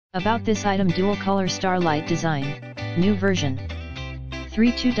About this item: dual color Starlight design, new version.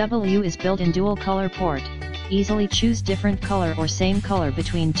 32W is built in dual color port. Easily choose different color or same color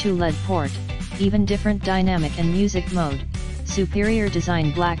between two LED port, even different dynamic and music mode. Superior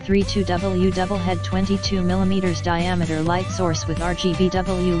design: black 32W double head 22mm diameter light source with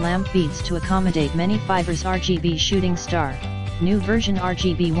RGBW lamp beads to accommodate many fibers. RGB shooting star. New version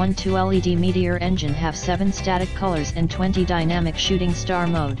RGB 12 LED Meteor engine have 7 static colors and 20 dynamic shooting star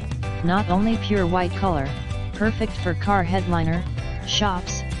mode. Not only pure white color, perfect for car headliner,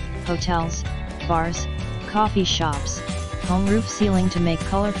 shops, hotels, bars, coffee shops, home roof ceiling to make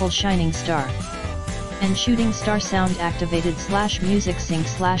colorful shining star. And shooting star sound activated / music sync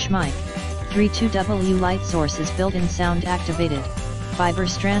 / mic. 32W light source is built-in sound activated. Fiber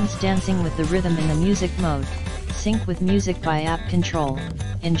strands dancing with the rhythm in the music mode. Sync with music by app control.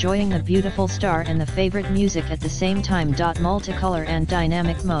 Enjoying the beautiful star and the favorite music at the same time. Multicolor and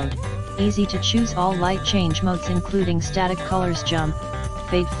dynamic mode. Easy to choose all light change modes including static colors, jump,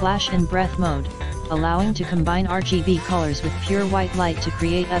 fade, flash and breath mode, allowing to combine RGB colors with pure white light to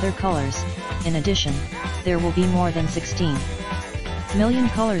create other colors. In addition, there will be more than 16 million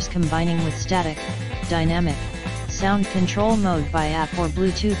colors combining with static, dynamic, sound control mode by app or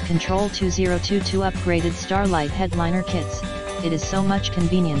Bluetooth control. 2022 upgraded Starlight headliner kits. It is so much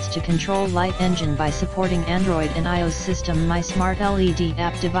convenience to control light engine by supporting Android and iOS system. My smart LED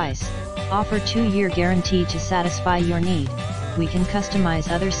app device. Offer 2-year guarantee to satisfy your need. We can customize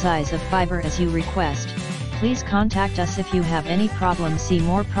other size of fiber as you request. Please contact us if you have any problem. See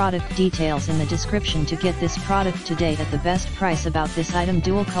more product details in the description to get this product today at the best price. About this item: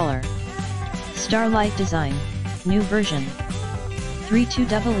 dual color Starlight design, new version.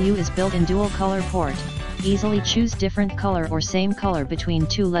 32W is built in dual color port. Easily choose different color or same color between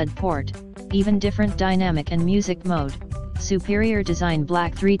two LED port, even different dynamic and music mode. Superior design: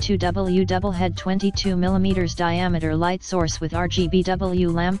 black 32W double head 22mm diameter light source with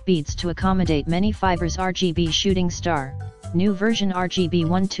RGBW lamp beads to accommodate many fibers. RGB shooting star. New version RGB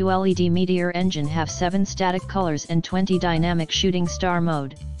 12 LED Meteor engine have 7 static colors and 20 dynamic shooting star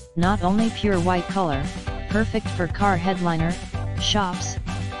mode. Not only pure white color, perfect for car headliner, shops,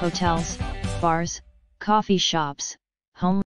 hotels, bars, coffee shops, home